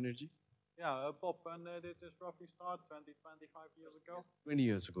photon energy. Yeah, Bob, and did this roughly start 20, 25 years ago? 20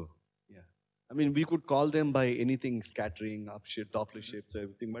 years ago, yeah. We could call them by anything, scattering, upshift, Doppler shifts,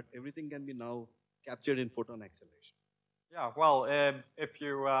 everything, but everything can be now captured in photon acceleration. Yeah, well, if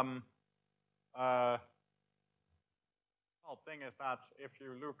you, well, thing is that if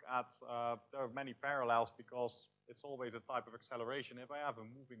you look at, there are many parallels because it's always a type of acceleration. If I have a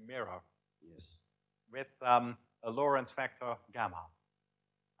moving mirror with a Lorentz vector gamma,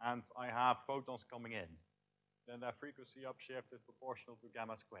 and I have photons coming in, then their frequency upshift is proportional to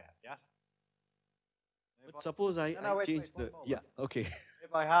gamma squared, yes? But suppose I change the, okay.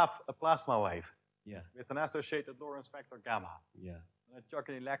 If I have a plasma wave with an associated Lorentz vector gamma, and I chuck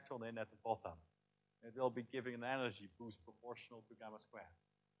an electron in at the bottom, it will be giving an energy boost proportional to gamma squared.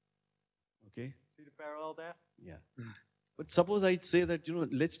 Okay. See the parallel there? Yeah. But suppose I'd say that,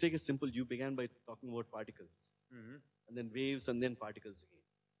 let's take a simple, you began by talking about particles, and then waves and then particles again.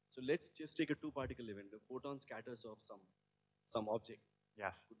 So let's just take a two-particle event. The photon scatters off some object.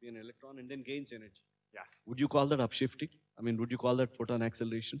 Yes. Could be an electron and then gains energy. Yes. Would you call that upshifting? Would you call that photon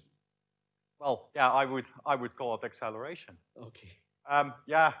acceleration? Well, yeah, I would call it acceleration. Okay.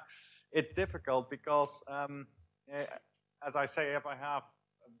 Yeah, it's difficult because, as I say, if I have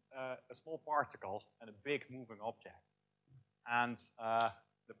a small particle and a big moving object, and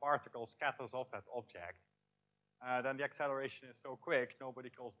the particle scatters off that object, then the acceleration is so quick, nobody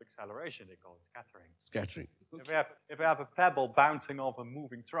calls it acceleration, they call it scattering. Scattering. Okay. If we have a pebble bouncing off a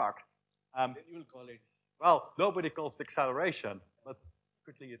moving truck, then you will call it. Well, nobody calls it acceleration, but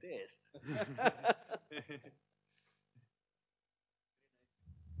quickly it is.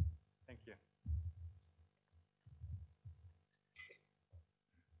 Thank you.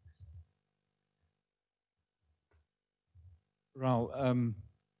 Raoul,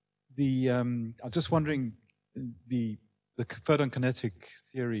 I was just wondering, the photon kinetic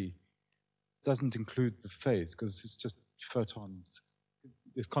theory doesn't include the phase because it's just photons.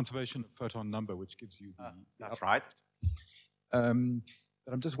 There's conservation of photon number, which gives you the that's right.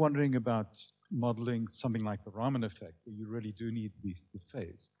 But I'm just wondering about modeling something like the Raman effect, where you really do need the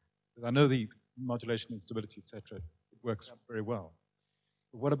phase. Because I know the modulation, instability, etc., it works very well.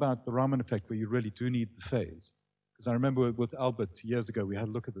 But what about the Raman effect, where you really do need the phase? Because I remember with Albert years ago, we had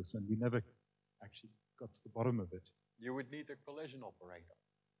a look at this, and we never actually got to the bottom of it. You would need a collision operator.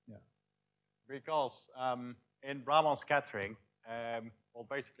 Yeah. Because in Raman scattering, what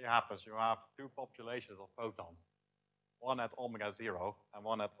basically happens, you have two populations of photons. One at omega 0 and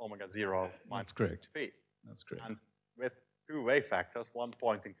one at omega 0 minus p. That's correct. And with two wave vectors, one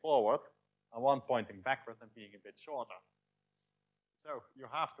pointing forward and one pointing backward and being a bit shorter. So you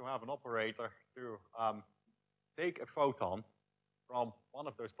have to have an operator to take a photon from one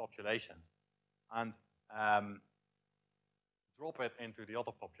of those populations and drop it into the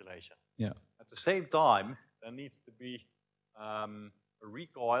other population. Yeah. At the same time, there needs to be a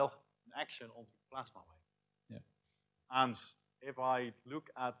recoil, an action onto the plasma wave. And if I look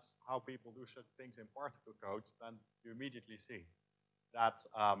at how people do such things in particle codes, then you immediately see that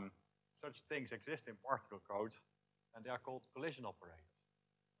such things exist in particle codes, and they are called collision operators,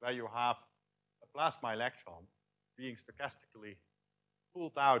 where you have a plasma electron being stochastically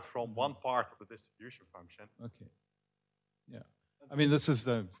pulled out from one part of the distribution function. Okay. Yeah. I mean, this is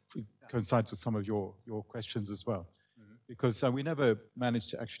coincides with some of your questions as well, because we never managed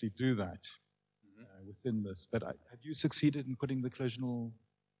to actually do that within this. But have you succeeded in putting the collisional,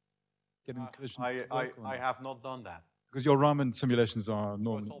 getting the collision to work I have not done that. Because your Raman simulations are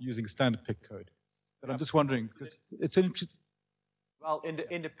normally using standard PIC code. But I'm just wondering, because it's interesting. Well,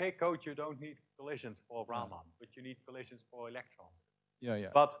 in the PIC code, you don't need collisions for Raman, but you need collisions for electrons. Yeah, yeah.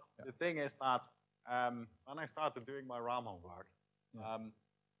 But the thing is that when I started doing my Raman work,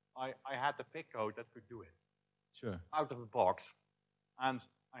 I had the PIC code that could do it. Sure. Out of the box. And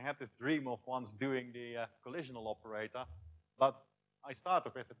I had this dream of once doing the collisional operator, but I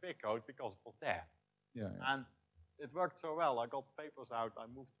started with the PIC code because it was there. Yeah, yeah. And it worked so well. I got papers out, I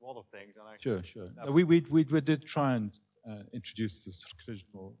moved to other things. And Sure. No, we did try and introduce this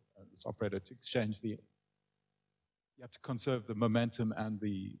collisional this operator to exchange the. You have to conserve the momentum and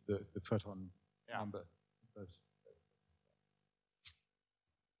the photon number. Both.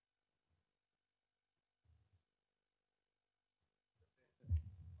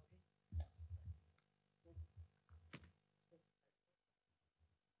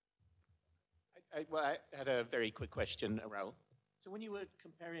 I had a very quick question, Raoul. So when you were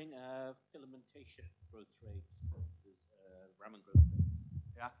comparing filamentation growth rates versus Raman growth rates,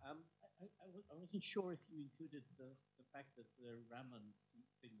 I wasn't sure if you included the fact that the Raman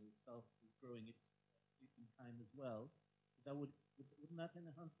signal itself is growing in time as well. Wouldn't that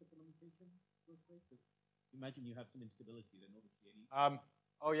enhance the filamentation growth rate? Imagine you have some instability, then obviously any.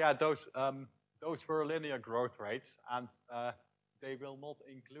 Those were linear growth rates, and they will not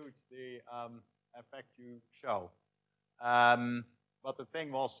include the effect you show. But the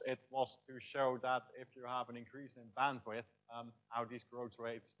thing was, it was to show that if you have an increase in bandwidth, how these growth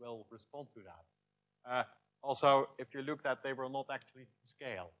rates will respond to that. Also, if you looked at, they were not actually to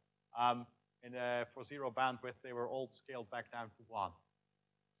scale. For zero bandwidth, they were all scaled back down to 1.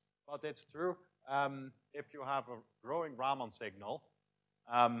 But it's true, if you have a growing Raman signal,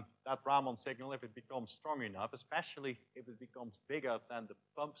 that Raman signal, if it becomes strong enough, especially if it becomes bigger than the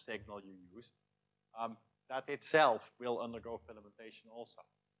pump signal you use, that itself will undergo filamentation also.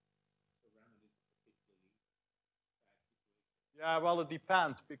 Yeah, well, it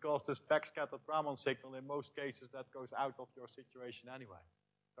depends, because this backscattered Raman signal, in most cases, that goes out of your situation anyway.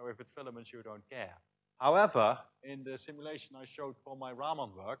 So if it filaments, you don't care. However, in the simulation I showed for my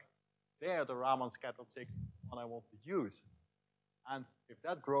Raman work, there the Raman scattered signal is the one I want to use. And if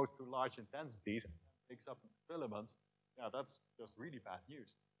that grows to large intensities and picks up filaments, yeah, that's just really bad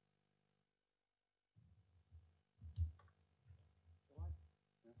news.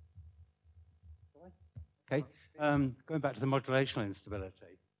 Okay, going back to the modulational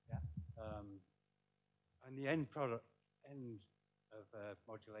instability. Yeah. And the end of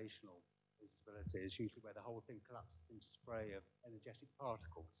modulational instability is usually where the whole thing collapses into a spray of energetic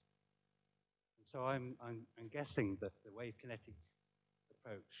particles. And so I'm guessing that the wave-kinetic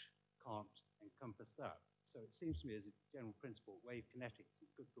approach can't encompass that. So it seems to me, as a general principle, wave kinetics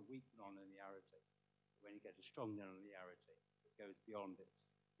is good for weak nonlinearity. When you get a strong nonlinearity, it goes beyond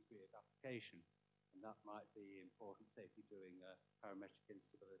its degree of application. And that might be important, say, if you're doing parametric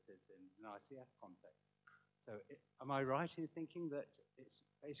instabilities in an ICF context. So am I right in thinking that it's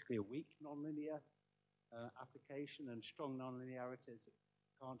basically a weak nonlinear application and strong nonlinearities it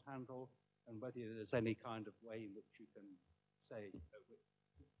can't handle, and whether there's any kind of way in which you can say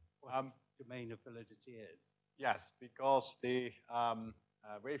what its domain of validity is? Yes, because the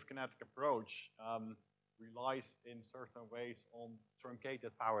wave-kinetic approach relies in certain ways on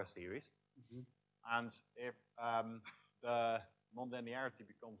truncated power series. Mm-hmm. And if the nonlinearity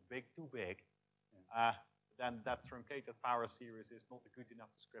becomes too big, then that truncated power series is not a good enough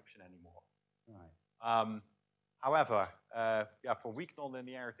description anymore. Right. However, yeah, for weak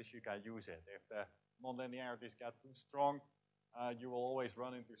nonlinearities, you can use it. If the nonlinearities get too strong, you will always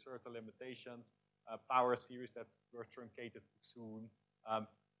run into certain limitations. Power series that were truncated too soon,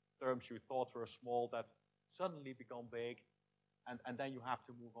 terms you thought were small that suddenly become big, and then you have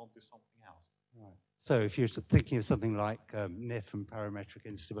to move on to something else. Right. So if you're thinking of something like NIF and parametric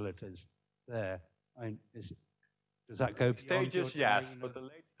instabilities there, does that go beyond stages? Yes, but of... the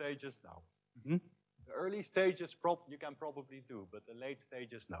late stages, no. Mm-hmm. The early stages, you can probably do, but the late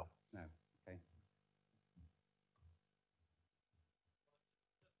stages, no. No. Okay.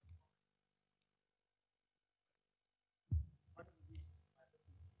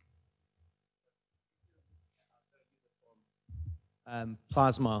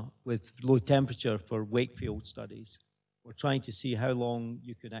 Plasma with low temperature for Wakefield studies. We're trying to see how long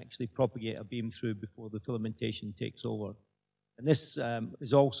you can actually propagate a beam through before the filamentation takes over. And this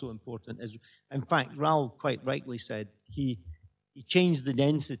is also important. In fact, Raoul quite rightly said he changed the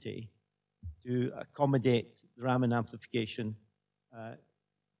density to accommodate the Raman amplification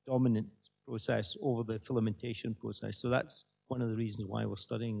dominant process over the filamentation process. So that's one of the reasons why we're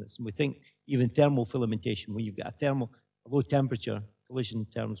studying this. And we think even thermal filamentation, when you've got a low temperature, collision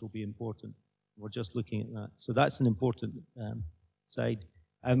terms will be important. We're just looking at that. So that's an important side.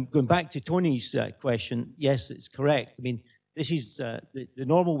 Going back to Tony's question, yes, it's correct. I mean, this is the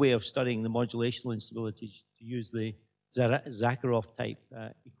normal way of studying the modulational instabilities to use the Zakharov type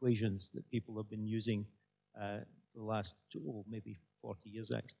equations that people have been using for the last maybe 40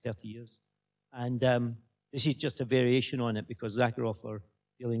 years, actually 30 years. And this is just a variation on it because Zakharov are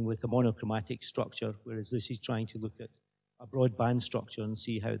dealing with a monochromatic structure, whereas this is trying to look at a broad band structure and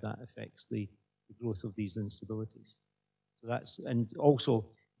see how that affects the growth of these instabilities. So that's, and also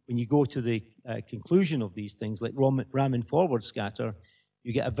when you go to the conclusion of these things, like Raman forward scatter,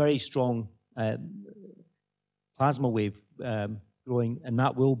 you get a very strong plasma wave growing, and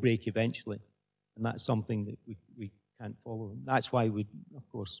that will break eventually. And that's something that we can't follow. And that's why we, of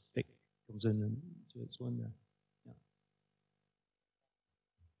course, PIC comes in and to its own there.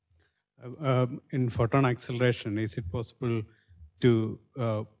 In photon acceleration, is it possible to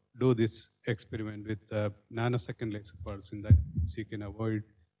do this experiment with nanosecond laser pulse? In that case, you can avoid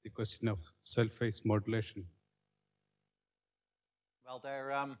the question of self-phase modulation. Well,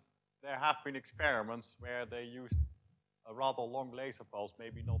 there have been experiments where they used a rather long laser pulse,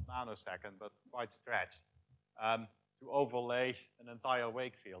 maybe not nanosecond, but quite stretched, to overlay an entire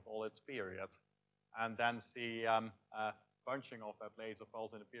wake field, all its periods, and then see bunching of that laser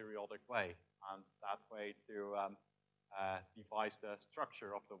pulse in a periodic way, and that way to devise the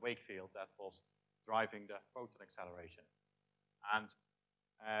structure of the wake field that was driving the photon acceleration. And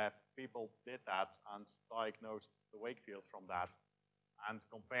people did that and diagnosed the wake field from that and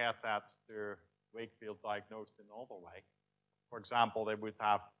compared that to wake field diagnosed in another way. For example, they would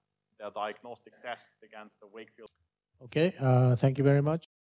have their diagnostic test against the wake field. Okay, thank you very much.